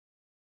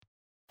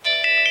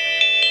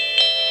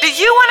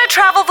you want to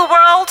travel the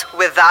world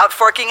without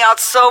forking out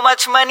so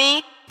much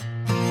money?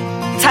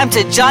 Time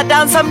to jot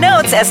down some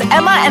notes as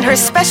Emma and her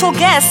special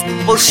guest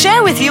will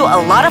share with you a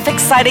lot of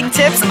exciting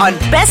tips on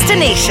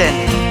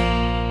Bestination.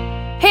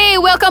 Hey,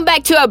 welcome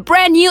back to a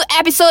brand new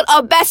episode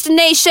of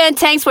Bestination.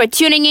 Thanks for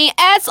tuning in.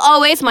 As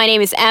always, my name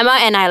is Emma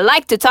and I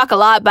like to talk a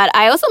lot, but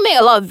I also make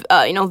a lot of,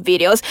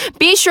 videos.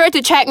 Be sure to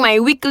check my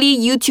weekly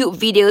YouTube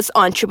videos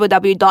on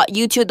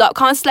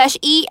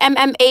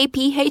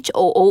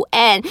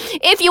www.youtube.com/EMMAPHOON.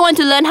 If you want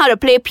to learn how to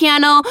play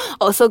piano,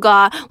 also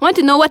got. Want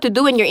to know what to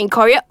do when you're in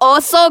Korea,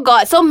 also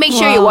got. So make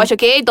sure you watch,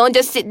 okay? Don't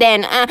just sit there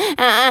and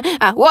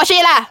watch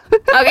it lah.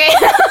 Okay?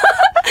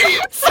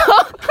 So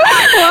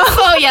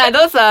yeah,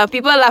 those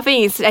people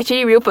laughing is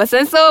actually real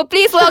person. So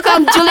please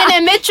welcome Julian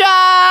and Mitra.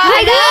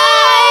 Hi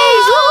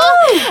guys!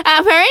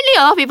 Apparently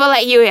a lot of people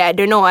like you. I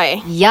don't know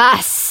why.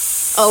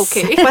 Yes.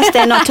 Okay. What's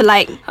there not to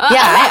like?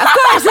 Yeah, of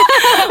course.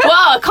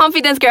 Wow,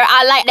 confidence girl.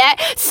 I like that.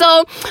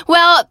 So,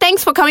 well,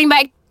 thanks for coming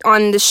back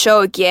on the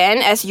show again,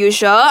 as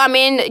usual. I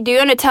mean, do you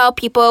want to tell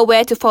people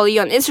where to follow you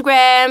on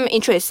Instagram,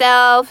 intro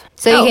yourself?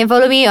 So you can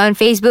follow me on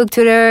Facebook,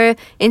 Twitter,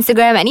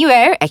 Instagram,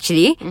 anywhere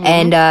actually.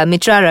 And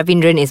Mitra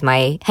Ravindran is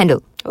my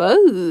handle.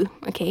 Oh,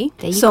 okay.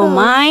 There you So go.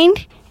 mine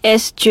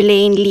is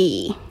Julaine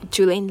Lee.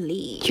 Julaine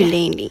Lee.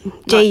 Julaine Lee.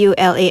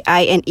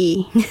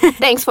 Julaine.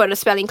 Thanks for the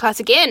spelling class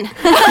again.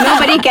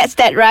 Nobody gets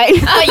that right.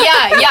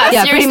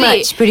 Yeah,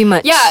 seriously. Pretty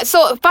much. Yeah,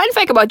 so fun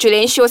fact about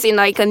Julaine, she was in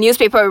like a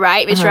newspaper,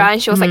 right, Mitra?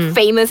 And she was like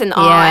famous and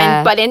all.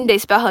 Yeah. But then they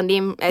spell her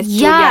name as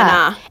Yeah.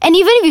 Juliana. And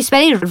even if you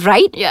spell it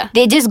right, Yeah.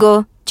 they just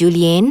go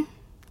Julian,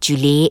 I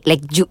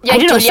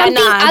don't know, Juliana, something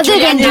other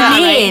than Juliana,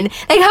 Julian.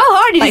 Like how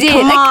hard is Like, it?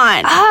 come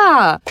on.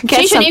 Get Change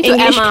your some name to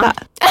English Emma. class.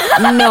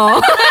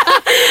 No.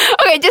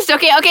 Okay, just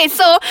joking. Okay,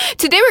 so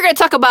today we're going to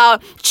talk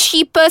about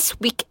cheapest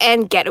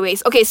weekend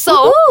getaways. Okay,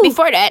 so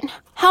before that,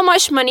 how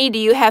much money do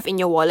you have in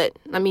your wallet?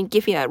 I mean,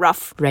 give me a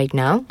rough. Right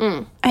now?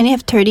 I only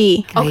have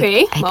 30.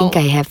 Okay. I think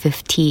I have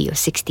 50 or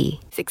 60.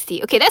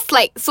 60. Okay, that's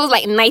like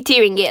 90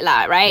 ringgit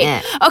lah, right?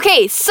 Yeah.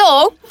 Okay,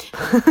 so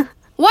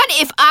what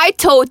if I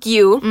told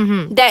you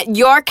that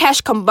your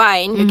cash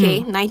combined,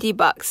 okay, 90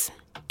 bucks,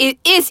 it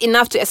is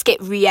enough to escape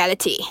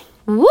reality?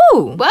 Woo!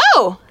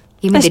 Wow.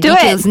 Give me Let's the do it.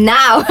 details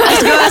now.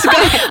 Let's go.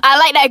 I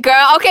like that,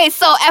 girl. Okay,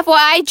 so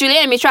FYI,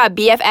 Julian and Mitra are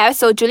BFF.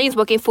 So Julian is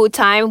working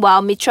full-time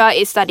while Mitra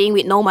is studying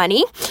with no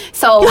money.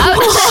 So But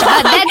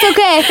that's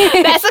okay.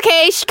 that's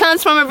okay. She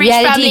comes from a rich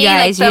Reality, family.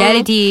 guys, like some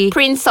reality.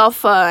 Prince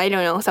of, I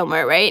don't know,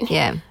 somewhere, right?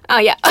 Yeah. Oh,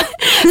 yeah.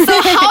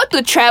 So how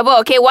to travel?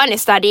 Okay, one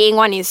is studying,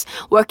 one is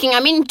working. I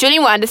mean,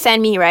 Julian will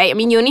understand me, right? I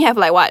mean, you only have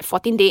like,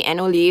 14-day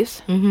annual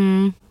leaves?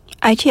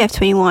 I actually have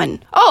 21.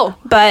 Oh,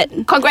 But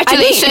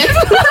congratulations.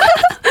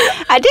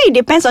 I think it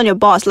depends on your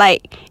boss.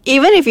 Like,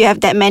 even if you have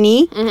that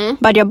many,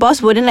 but your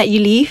boss wouldn't let you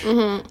leave,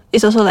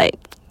 it's also like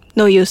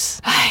no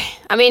use.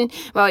 I mean,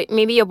 well,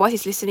 maybe your boss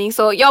is listening.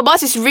 So your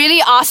boss is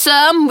really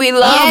awesome. We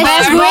love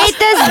Yes, her.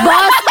 greatest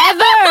boss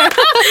ever.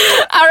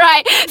 All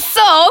right.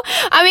 So,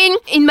 I mean,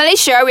 in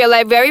Malaysia, we are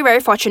like very, very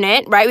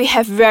fortunate, right? We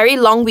have very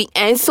long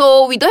weekends.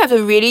 So we don't have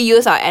to really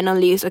use our annual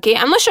leaves, okay?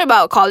 I'm not sure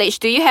about college.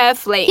 Do you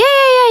have like...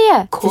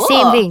 Yeah. Cool. It's the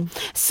same thing.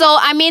 So,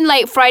 I mean,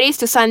 like Fridays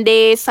to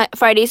Sundays,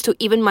 Fridays to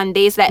even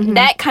Mondays,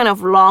 that kind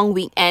of long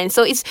weekend.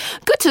 So, it's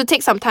good to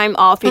take some time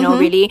off, you know,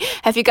 really.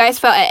 Have you guys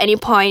felt at any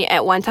point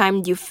at one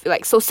time you feel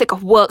like so sick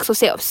of work, so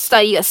sick of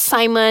study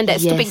assignment, that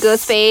stupid Yes.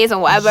 girl's face or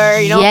whatever,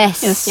 you know?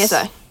 Yes. Yes,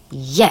 sir.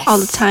 Yes. All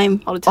the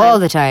time. All the time. All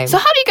the time. So,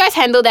 how do you guys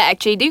handle that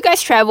actually? Do you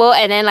guys travel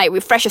and then like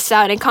refresh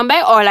yourself and then come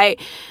back, or like,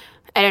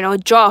 I don't know,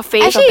 draw a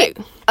face? Actually, of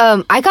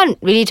like, I can't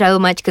really travel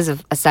much because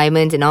of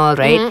assignments and all,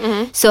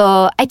 right?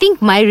 So I think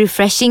my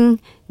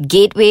refreshing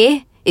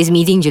gateway is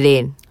meeting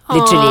Julian.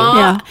 Literally.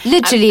 Yeah.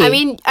 Literally. I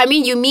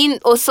mean, you mean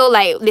also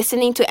like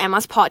listening to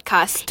Emma's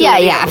podcast? Too,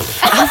 Yeah.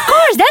 Of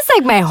course, that's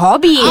like my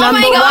hobby. Oh my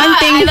Number god, one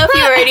thing. I love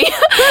you already.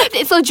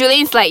 So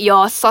Julian's like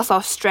your source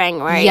of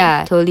strength, right?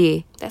 Yeah,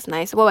 totally. That's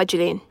nice. What about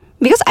Julian?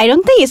 Because I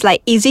don't think it's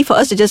like easy for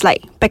us to just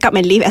like pack up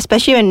and leave,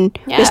 especially when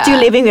Yeah. we're still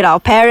living with our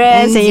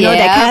parents and you know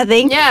that Yeah. kind of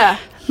thing. Yeah.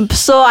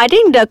 So I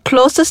think the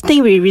closest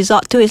thing we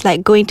resort to is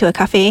like going to a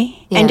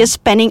cafe Yeah. and just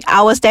spending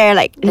hours there,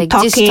 like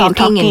Just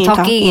talking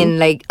and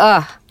like,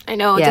 I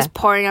know, Yeah. just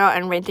pouring out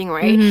and renting,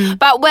 right?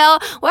 But well,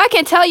 I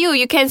can tell you,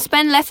 you can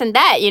spend less than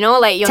that, you know,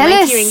 like your Tell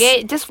 90 us.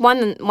 ringgit, just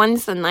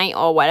once a night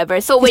or whatever.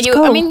 So when Let's you,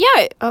 go. I mean,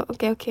 yeah, oh,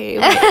 okay,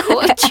 right,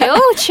 cool,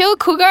 chill,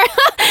 cougar.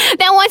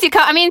 Then once you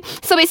come, I mean,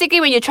 so basically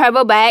when you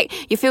travel back,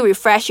 you feel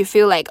refreshed, you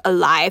feel like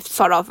alive,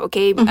 sort of,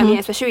 okay? I mean,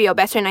 especially with your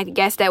best friend, I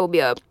guess that will be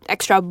a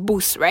extra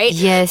boost, right?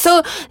 Yes.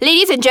 So,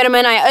 ladies and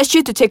gentlemen, I urge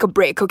you to take a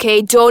break,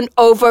 okay? Don't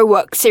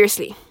overwork,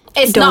 seriously.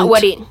 It's not Don't.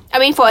 worth it. I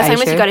mean, for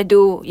assignments, you sure? gotta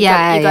do. You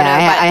Yeah, gotta,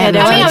 I have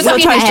but- I mean, I'm no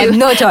talking choice. to I have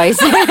no choice.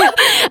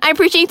 I'm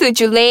preaching to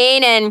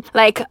Julaine and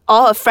like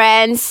all her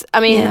friends. I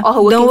mean, Yeah. all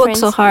her working Don't work friends.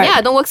 so hard.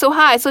 Yeah, don't work so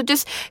hard. So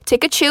just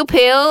take a chill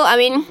pill. I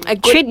mean, a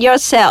good. Treat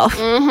yourself.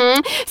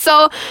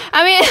 So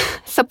I mean,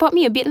 support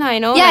me a bit, lah. You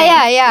know.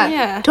 yeah.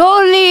 Yeah.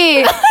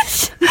 Totally.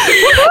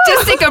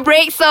 Just take a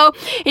break. So,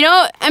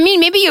 I mean,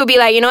 maybe you'll be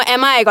like,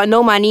 Emma, I got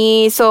no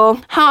money. So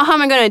how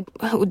am I going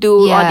to do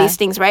all Yeah. these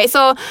things, right?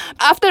 So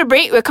after the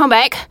break, we'll come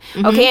back.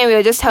 Okay. And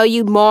we'll just tell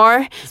you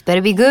more. This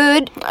better be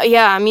good.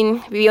 Yeah. I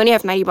mean, we only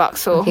have $90.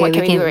 So Okay, what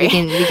can we do, right?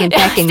 we can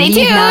pack and Stay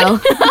leave tuned. now.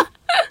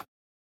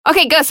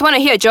 Okay, girls, want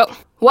to hear a joke?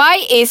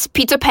 Why is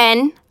Peter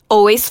Pan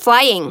always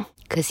flying?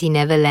 Because he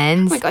never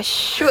lands. Oh my gosh,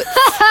 shoot.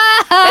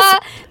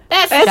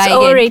 That's That's Try again.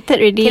 overrated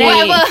already. Can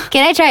I, Whatever.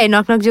 can I try a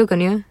knock knock joke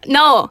on you?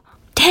 no.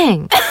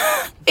 Dang.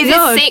 Is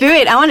No, it sick? do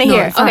it. I want to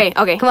hear. it's not.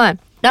 Okay. Come on.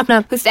 Knock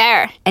knock. Who's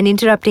there? An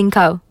interrupting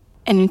cow.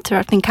 An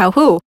interrupting cow.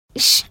 Who?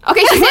 Shh.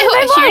 Okay, she said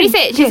who? She already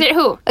said. She said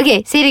who?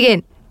 Okay, say it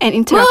again. An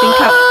interrupting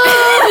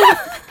cow.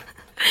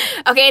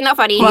 Okay, not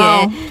funny.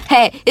 Wow.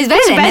 Hey, it's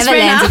better than best never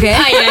friend lands, now? okay?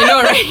 I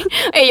know,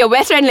 right? Hey, your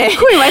best friend.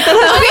 Who invited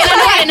her?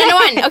 Okay, another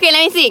one. Okay,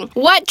 let me see.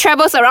 What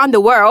travels around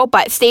the world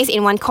but stays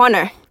in one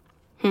corner?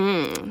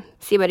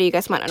 See whether you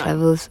guys smart or not.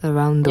 Travels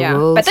around the Yeah,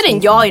 world. better than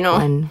stays y'all, in you know.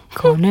 One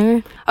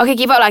corner. Okay,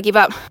 give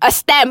up. A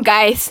stamp,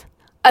 guys.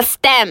 A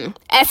stamp.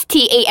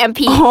 STAMP.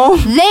 Oh.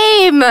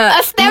 Lame. A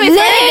stamp is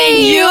better than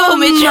you,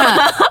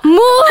 Mitra.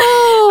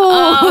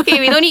 Moo. Okay,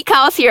 we don't need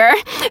cows here.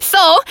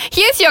 So,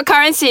 here's your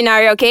current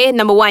scenario, okay?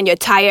 Number 1, you're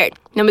tired.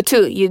 Number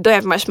 2, you don't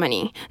have much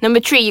money. Number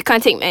 3, you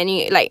can't take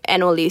any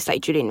annual leaves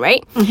like Julian,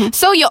 right?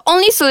 So your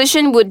only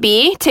solution would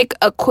be take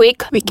a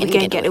quick weekend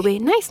getaway.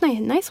 Nice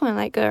one,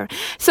 like her.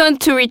 So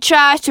to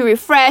recharge, to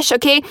refresh,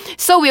 okay?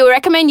 So we will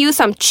recommend you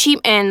some cheap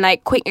and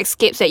quick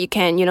escapes that you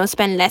can,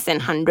 spend less than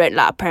 100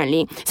 lah,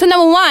 apparently. So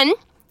number 1,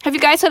 have you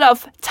guys heard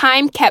of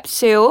time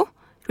capsule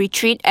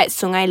retreat at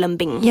Sungai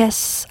Lembing?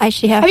 Yes, I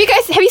actually have. Have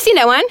you seen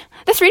that one?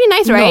 That's really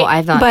nice, right? No,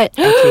 I've not. But-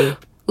 actually.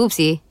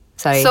 Oopsie.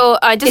 Sorry. So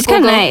just It's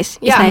kind of Google. nice.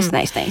 Yeah. It's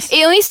nice.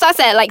 It only starts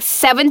at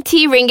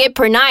 70 ringgit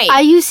per night.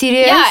 Are you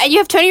serious? Yeah, and you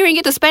have 20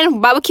 ringgit to spend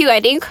on barbecue,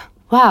 I think.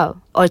 Wow.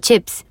 Or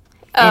chips.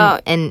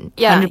 And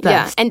 100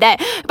 plus. and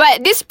that.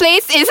 But this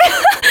place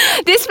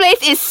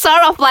is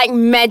sort of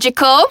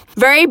magical,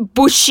 very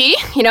bushy.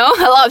 A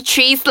lot of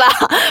trees lah,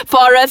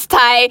 forest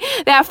type.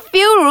 There are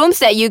few rooms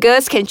that you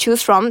girls can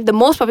choose from. The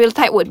most popular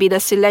type would be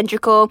the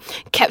cylindrical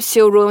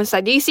capsule rooms.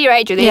 Do you see,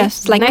 right, Julie?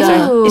 Yes, nice,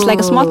 right? it's like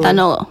a small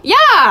tunnel. Yeah,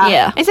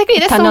 Yeah. exactly.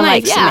 That's so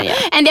Tunnel-like nice. Yeah, cement,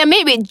 yeah. and they're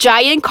made with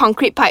giant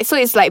concrete pipes, so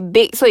it's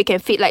big, so it can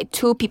fit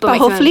 2 people. But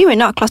maximum. hopefully we're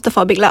not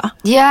claustrophobic lah.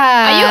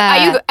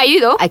 Yeah. Are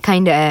you though? I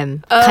kinda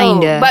am. Oh,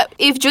 Kinda. But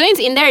if Julian's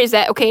in there, is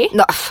that okay?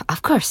 No,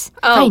 of course.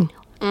 Oh. Fine.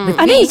 With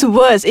I me. think it's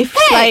worse if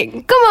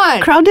it's Come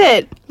on.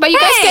 crowded. But you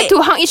guys Hey! get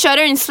to hug each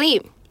other and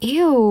sleep.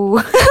 Ew.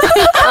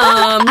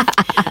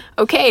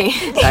 Okay.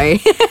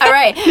 Sorry. All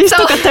right. This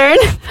took a turn.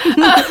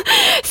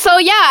 So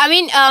yeah, I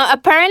mean,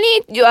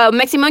 apparently,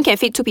 maximum can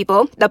fit 2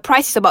 people. The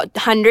price is about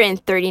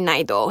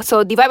 139 though.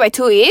 So divide by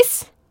 2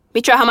 is,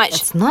 Mitra, how much?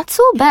 It's not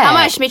so bad. How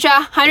much, Mitra?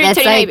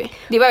 139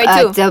 divide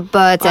by 2. It's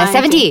about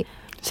 70.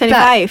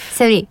 75.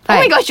 75. Oh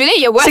my gosh, Julian,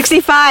 you're worth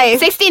 65.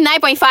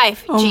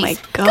 69.5. Oh my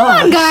god. Come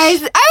on,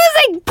 guys. I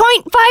was like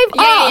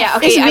 0.5 Yeah.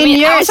 Okay. It's I been mean,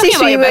 I years was talking since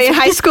about we your were best in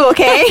friend. high school,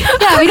 okay?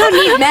 Yeah, we don't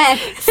need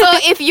math. So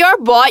if you're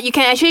bored, you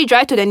can actually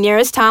drive to the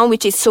nearest town,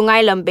 which is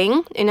Sungai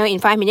Lembing, in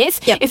 5 minutes.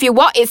 Yep. If you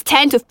walk, it's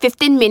 10 to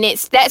 15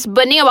 minutes. That's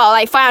burning about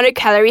 500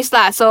 calories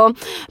lah. So,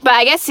 but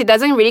I guess it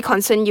doesn't really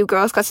concern you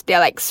girls because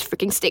they're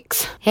freaking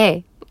sticks.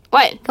 Hey,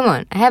 What? come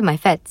on. I have my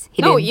fats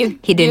hidden. No, you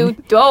hidden.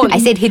 don't. I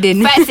said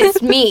hidden. Fats is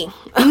me.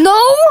 No.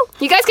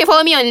 You guys can follow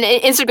me on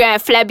Instagram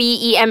at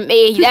Flabby EMA.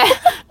 Yeah.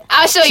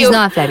 I'll show She's you.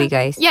 not flabby,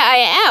 guys. Yeah, I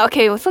am.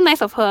 Okay, well, so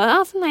nice of her.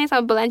 Oh, so nice.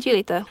 I'll belanja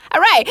you later.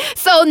 All right.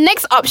 So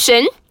next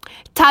option,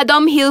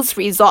 Tadom Hills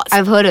Resorts.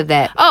 I've heard of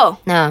that. Oh.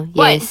 No,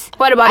 What? yes.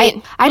 What about it?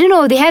 I don't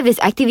know. They have this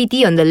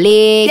activity on the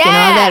lake and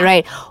all Yeah. that,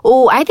 right?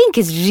 Oh, I think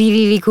it's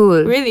really, really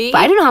cool. Really?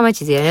 But I don't know how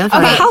much is it. I never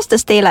found But out. how's the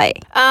stay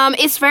like?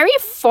 It's very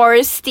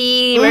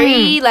foresty,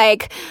 very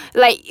like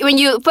when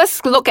you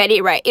first look at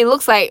it, right? It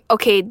looks like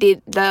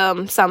did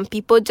some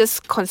people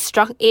just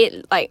construct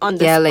it on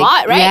the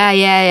spot, right?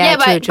 Yeah.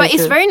 but True,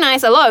 it's true. very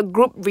nice. A lot of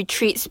group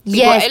retreats. People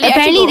Yes, actually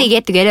apparently go. they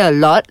get together a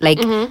lot.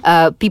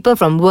 People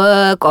from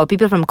work or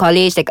people from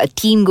college, a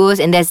team goes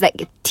and there's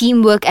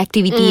teamwork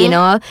activity and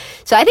all.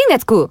 So I think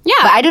that's cool. Yeah.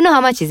 But I don't know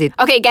how much is it.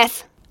 Okay,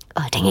 guess.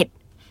 Oh, dang it.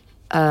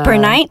 Per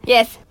night?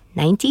 Yes.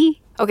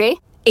 90? Okay.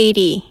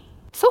 80.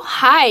 So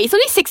high. It's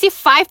only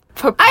 65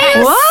 per Are you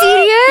person.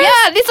 serious?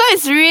 Yeah, this one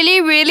is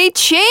really, really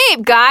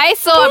cheap, guys.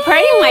 So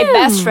apparently, my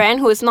best friend,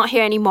 who is not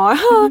here anymore,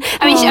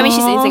 I mean, she's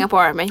in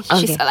Singapore. I mean,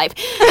 she's Okay. alive.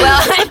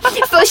 Well,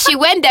 so she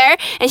went there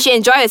and she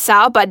enjoyed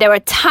herself, but there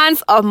were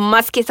tons of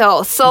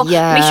mosquitoes. So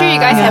make sure you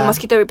guys have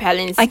mosquito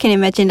repellents. I can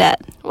imagine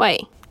that. Why?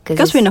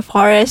 Because we're in a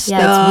forest.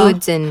 Yeah, it's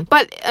woods and...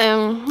 But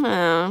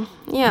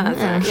Yeah.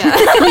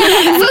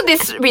 So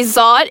this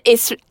resort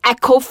is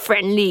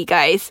eco-friendly,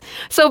 guys.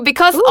 So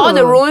because all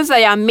the rooms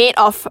they are made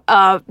from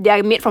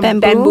bamboo.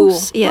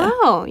 Bamboos, yeah.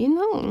 Wow, you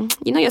know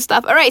your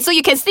stuff. All right, so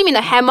you can sleep in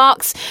the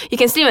hammocks, you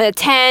can sleep in the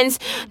tents,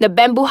 the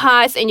bamboo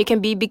huts, and you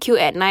can BBQ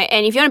at night.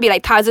 And if you want to be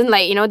like Tarzan,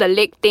 like the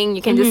lake thing,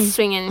 you can just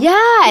swing in.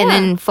 Yeah, and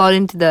then fall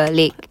into the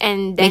lake.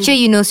 And then Make sure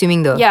you know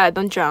swimming though. yeah,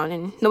 don't drown,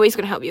 and nobody's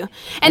gonna help you.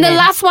 And the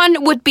last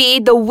one would be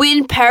the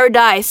wind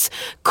paradise,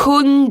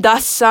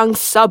 Kundasang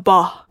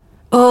Sabah.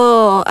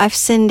 Oh, I've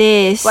seen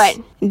this. What?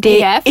 They,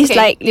 You have? it's Okay,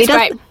 like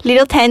describe.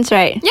 little tents,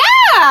 right?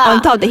 Yeah,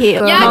 On top of the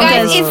hill. Yeah,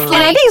 guys, mountains. it's And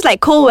I like- think it's like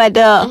cold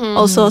weather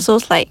also, so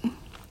it's like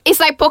it's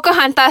like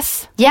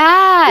Pocahontas.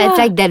 Yeah, it's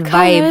like that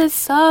vibe.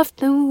 Colors of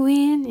the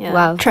wind. Yeah.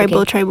 Wow. tribal,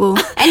 okay. tribal.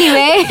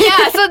 Anyway.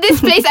 Yeah, so this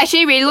place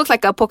actually really looks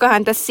like a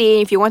Pocahontas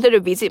scene if you wanted to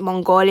visit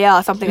Mongolia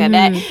or something like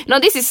that.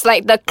 This is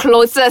like the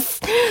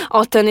closest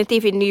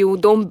alternative if you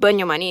don't burn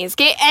your money.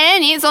 Okay,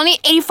 and it's only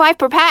 85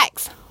 per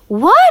pax.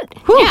 What?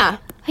 Yeah,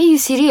 Are you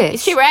serious?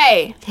 it's cheap,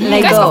 right? You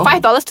Let guys go.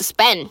 got $5 to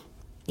spend.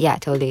 Yeah,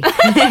 totally.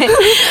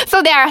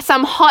 So there are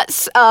some hot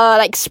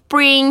like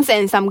springs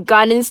and some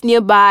gardens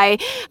nearby.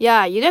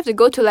 Yeah, you don't have to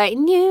go to like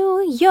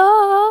New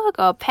York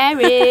or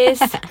Paris.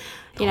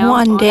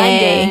 One or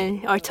day.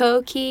 London or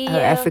Tokyo. Or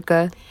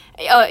Africa.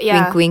 Oh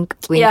yeah. Wink, wink,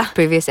 wink. Yeah.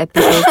 Previous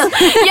episodes.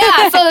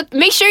 Yeah, so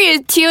make sure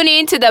you tune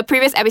in to the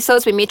previous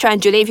episodes with Mitra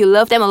and Julie. If you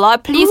love them a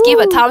lot, please give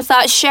a thumbs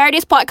up. Share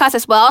this podcast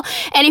as well.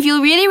 And if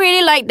you really,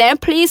 really like them,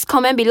 please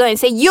comment below and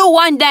say you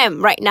want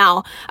them right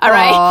now. All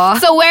right. Aw.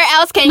 So where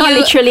else can Not you?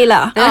 literally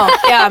lah. Oh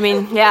yeah, I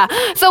mean yeah.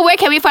 So where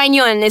can we find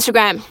you on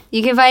Instagram?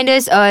 You can find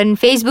us on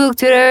Facebook,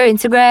 Twitter,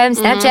 Instagram,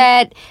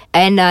 Snapchat,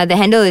 and the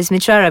handle is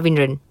Mitra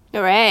Ravindran. All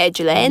right,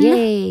 Julian.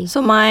 Yay.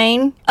 So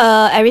mine,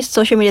 every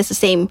social media is the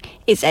same.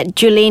 It's at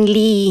Julaine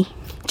Lee.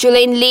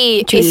 Julian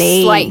Lee is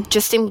Julaine. like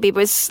Justin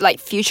Bieber's like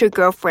future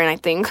girlfriend, I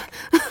think.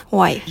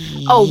 Why?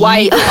 Oh,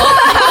 why?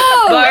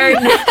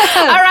 Burn.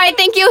 All right,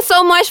 thank you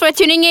so much for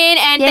tuning in,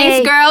 and thanks,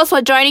 Yay. girls,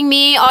 for joining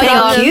me. All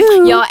Thank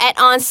your you.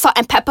 add-on salt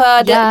and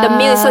pepper. The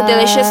meal is so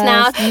delicious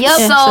now. Yup. So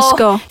Yes, let's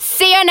go.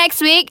 see you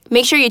next week.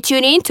 Make sure you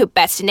tune in to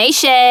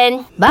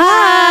Bestination.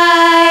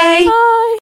 Bye. Bye.